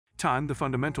Time, the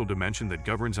fundamental dimension that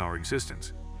governs our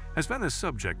existence, has been the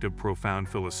subject of profound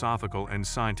philosophical and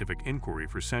scientific inquiry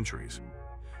for centuries.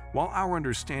 While our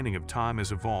understanding of time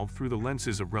has evolved through the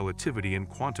lenses of relativity and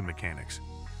quantum mechanics,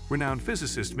 renowned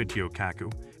physicist Michio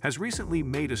Kaku has recently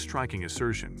made a striking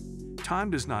assertion: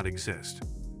 time does not exist.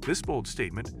 This bold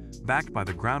statement, backed by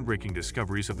the groundbreaking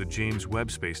discoveries of the James Webb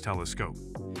Space Telescope,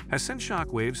 has sent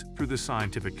shockwaves through the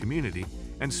scientific community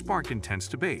and sparked intense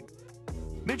debate.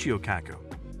 Michio Kaku,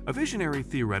 a visionary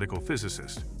theoretical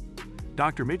physicist.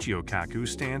 Dr. Michio Kaku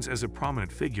stands as a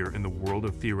prominent figure in the world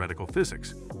of theoretical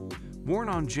physics. Born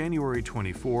on January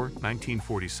 24,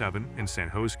 1947 in San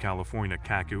Jose, California,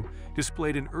 Kaku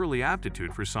displayed an early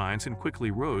aptitude for science and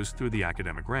quickly rose through the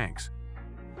academic ranks.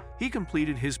 He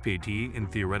completed his PhD in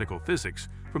theoretical physics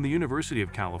from the University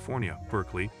of California,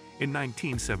 Berkeley, in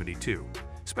 1972,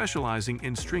 specializing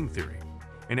in string theory,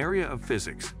 an area of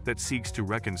physics that seeks to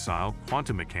reconcile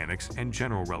quantum mechanics and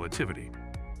general relativity.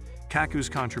 Kaku's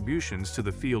contributions to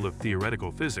the field of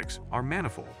theoretical physics are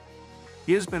manifold.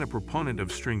 He has been a proponent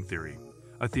of string theory,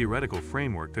 a theoretical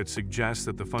framework that suggests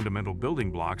that the fundamental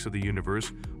building blocks of the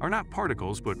universe are not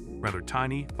particles but rather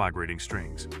tiny, vibrating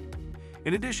strings.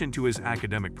 In addition to his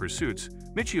academic pursuits,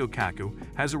 Michio Kaku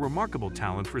has a remarkable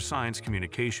talent for science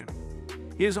communication.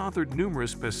 He has authored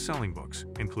numerous best-selling books,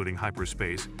 including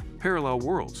Hyperspace, Parallel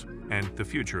Worlds, and The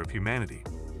Future of Humanity.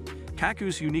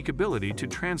 Kaku's unique ability to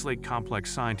translate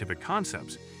complex scientific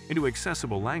concepts into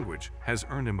accessible language has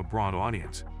earned him a broad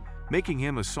audience, making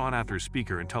him a sought-after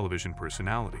speaker and television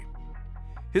personality.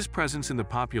 His presence in the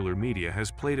popular media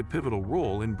has played a pivotal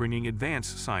role in bringing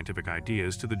advanced scientific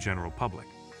ideas to the general public.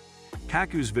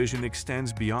 Kaku's vision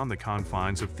extends beyond the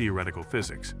confines of theoretical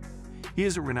physics. He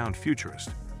is a renowned futurist,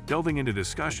 delving into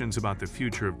discussions about the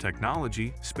future of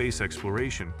technology, space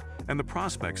exploration, and the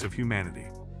prospects of humanity.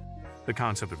 The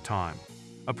concept of time,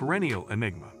 a perennial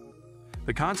enigma.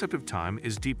 The concept of time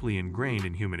is deeply ingrained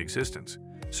in human existence,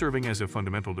 serving as a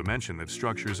fundamental dimension that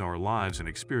structures our lives and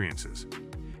experiences.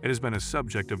 It has been a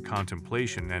subject of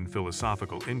contemplation and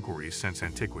philosophical inquiry since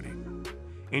antiquity.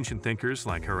 Ancient thinkers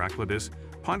like Heraclitus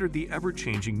pondered the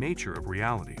ever-changing nature of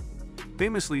reality,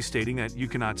 famously stating that you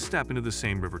cannot step into the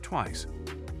same river twice.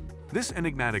 This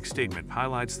enigmatic statement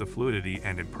highlights the fluidity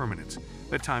and impermanence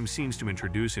that time seems to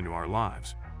introduce into our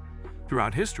lives.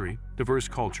 Throughout history, diverse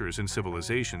cultures and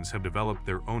civilizations have developed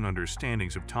their own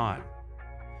understandings of time.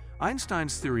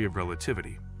 Einstein's theory of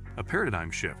relativity, a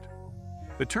paradigm shift.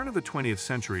 The turn of the 20th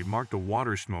century marked a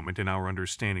watershed moment in our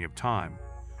understanding of time,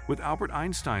 with Albert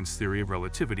Einstein's theory of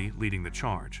relativity leading the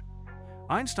charge.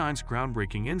 Einstein's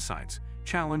groundbreaking insights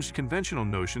challenged conventional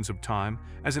notions of time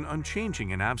as an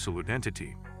unchanging and absolute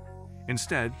entity.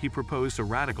 Instead, he proposed a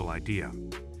radical idea: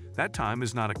 that time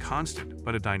is not a constant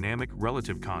but a dynamic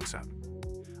relative concept.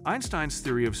 Einstein's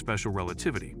theory of special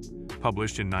relativity,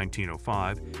 published in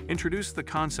 1905, introduced the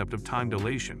concept of time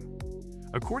dilation.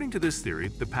 According to this theory,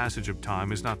 the passage of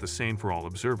time is not the same for all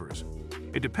observers.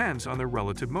 It depends on their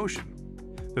relative motion.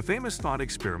 The famous thought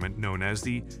experiment known as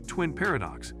the twin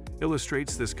paradox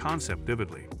illustrates this concept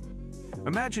vividly.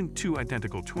 Imagine two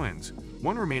identical twins,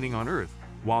 one remaining on Earth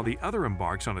while the other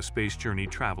embarks on a space journey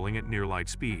traveling at near light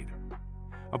speed.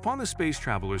 Upon the space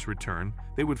traveler's return,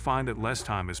 they would find that less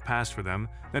time has passed for them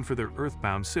than for their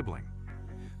Earth-bound sibling.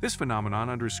 This phenomenon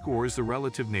underscores the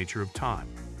relative nature of time.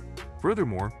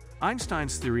 Furthermore,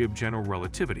 Einstein's theory of general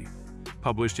relativity,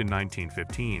 published in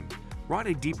 1915, brought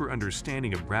a deeper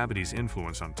understanding of gravity's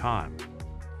influence on time.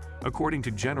 According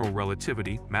to general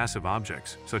relativity, massive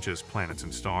objects, such as planets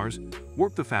and stars,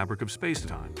 warp the fabric of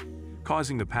space-time,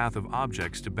 causing the path of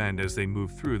objects to bend as they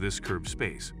move through this curved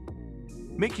space.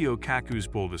 Michio Kaku's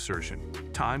bold assertion,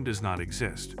 time does not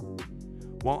exist.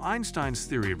 While Einstein's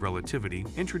theory of relativity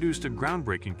introduced a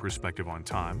groundbreaking perspective on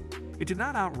time, it did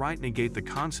not outright negate the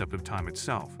concept of time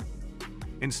itself.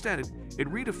 Instead, it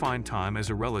redefined time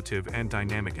as a relative and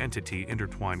dynamic entity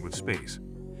intertwined with space.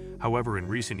 However, in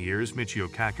recent years, Michio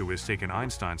Kaku has taken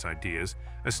Einstein's ideas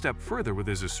a step further with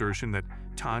his assertion that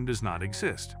time does not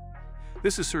exist.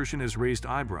 This assertion has raised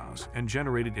eyebrows and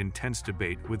generated intense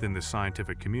debate within the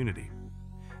scientific community.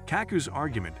 Kaku's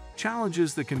argument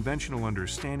challenges the conventional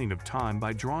understanding of time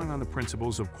by drawing on the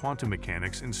principles of quantum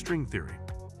mechanics and string theory.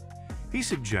 He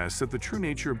suggests that the true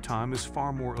nature of time is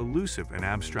far more elusive and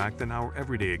abstract than our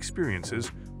everyday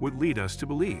experiences would lead us to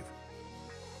believe.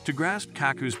 To grasp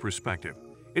Kaku's perspective,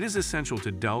 it is essential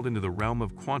to delve into the realm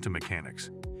of quantum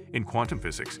mechanics. In quantum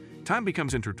physics, time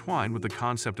becomes intertwined with the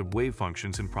concept of wave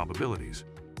functions and probabilities.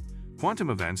 Quantum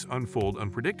events unfold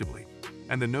unpredictably,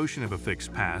 and the notion of a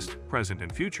fixed past, present,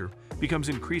 and future becomes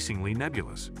increasingly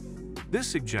nebulous. This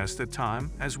suggests that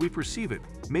time, as we perceive it,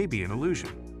 may be an illusion.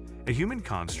 a human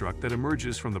construct that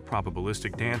emerges from the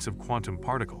probabilistic dance of quantum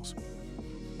particles.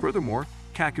 Furthermore,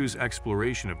 Kaku's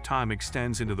exploration of time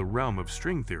extends into the realm of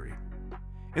string theory.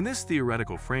 In this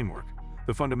theoretical framework,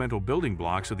 the fundamental building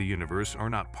blocks of the universe are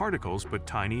not particles but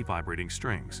tiny vibrating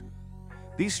strings.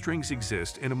 These strings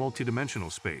exist in a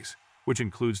multidimensional space, which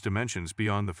includes dimensions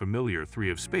beyond the familiar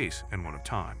three of space and one of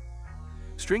time.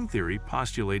 String theory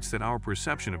postulates that our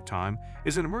perception of time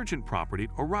is an emergent property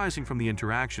arising from the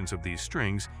interactions of these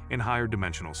strings in higher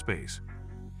dimensional space.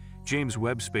 James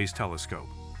Webb Space Telescope,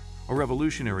 a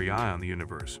revolutionary eye on the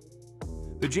universe.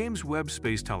 The James Webb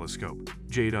Space Telescope,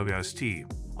 JWST,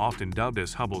 often dubbed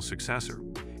as Hubble's successor,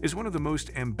 is one of the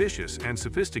most ambitious and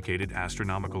sophisticated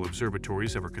astronomical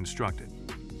observatories ever constructed.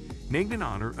 Named in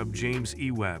honor of James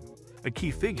E. Webb, a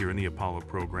key figure in the Apollo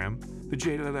program, the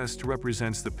JWST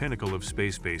represents the pinnacle of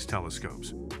space-based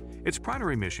telescopes. Its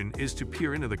primary mission is to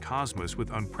peer into the cosmos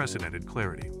with unprecedented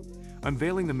clarity,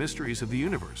 unveiling the mysteries of the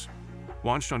universe.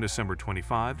 Launched on December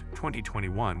 25,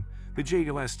 2021, the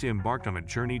JWST embarked on a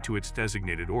journey to its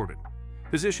designated orbit,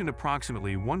 positioned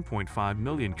approximately 1.5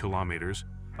 million kilometers,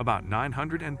 about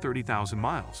 930,000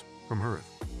 miles, from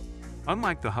Earth.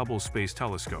 Unlike the Hubble Space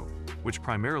Telescope, which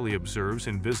primarily observes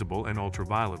in visible and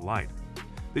ultraviolet light,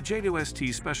 the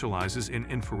JWST specializes in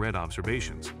infrared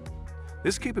observations.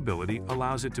 This capability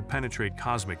allows it to penetrate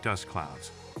cosmic dust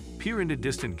clouds, peer into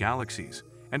distant galaxies,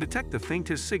 and detect the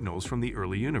faintest signals from the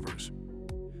early universe.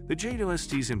 The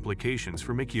JWST's implications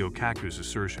for Michio Kaku's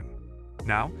assertion.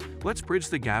 Now, let's bridge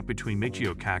the gap between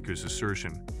Michio Kaku's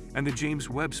assertion and the James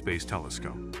Webb Space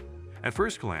Telescope. At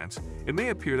first glance, it may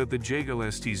appear that the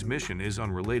JWST's mission is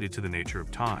unrelated to the nature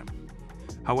of time.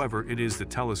 However, it is the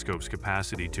telescope's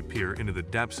capacity to peer into the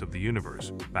depths of the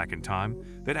universe, back in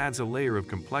time, that adds a layer of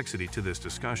complexity to this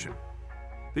discussion.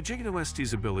 The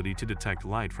JWST's ability to detect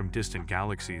light from distant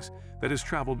galaxies that has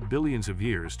traveled billions of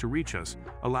years to reach us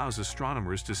allows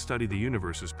astronomers to study the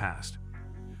universe's past.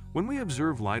 When we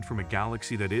observe light from a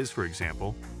galaxy that is, for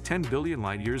example, 10 billion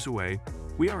light-years away,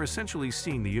 we are essentially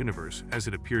seeing the universe as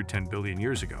it appeared 10 billion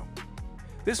years ago.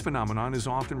 This phenomenon is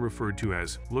often referred to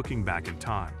as looking back in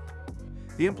time.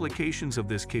 The implications of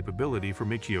this capability for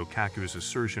Michio Kaku's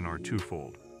assertion are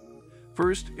twofold.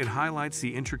 First, it highlights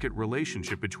the intricate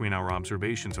relationship between our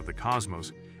observations of the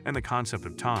cosmos and the concept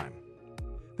of time.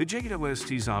 The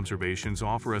JWST's observations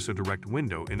offer us a direct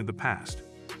window into the past,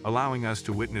 allowing us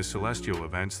to witness celestial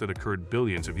events that occurred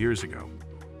billions of years ago.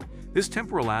 This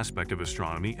temporal aspect of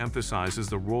astronomy emphasizes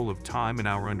the role of time in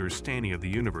our understanding of the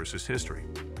universe's history.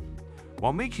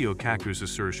 While Michio Kaku's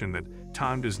assertion that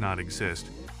time does not exist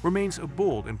remains a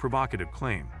bold and provocative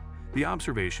claim, the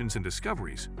observations and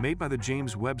discoveries made by the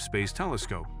James Webb Space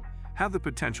Telescope have the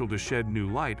potential to shed new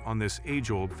light on this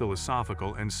age-old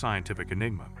philosophical and scientific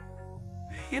enigma.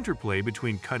 The interplay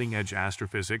between cutting-edge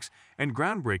astrophysics and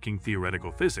groundbreaking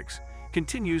theoretical physics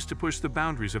continues to push the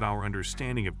boundaries of our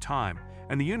understanding of time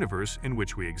and the universe in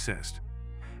which we exist.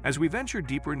 As we venture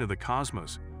deeper into the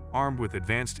cosmos, armed with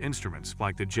advanced instruments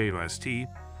like the JWST,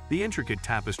 the intricate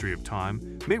tapestry of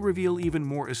time may reveal even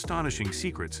more astonishing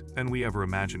secrets than we ever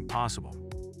imagined possible.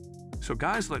 So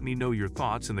guys, let me know your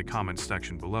thoughts in the comments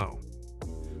section below.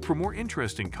 For more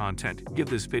interesting content, give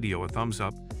this video a thumbs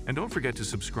up and don't forget to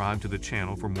subscribe to the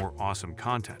channel for more awesome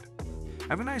content.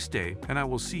 Have a nice day, and I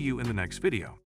will see you in the next video.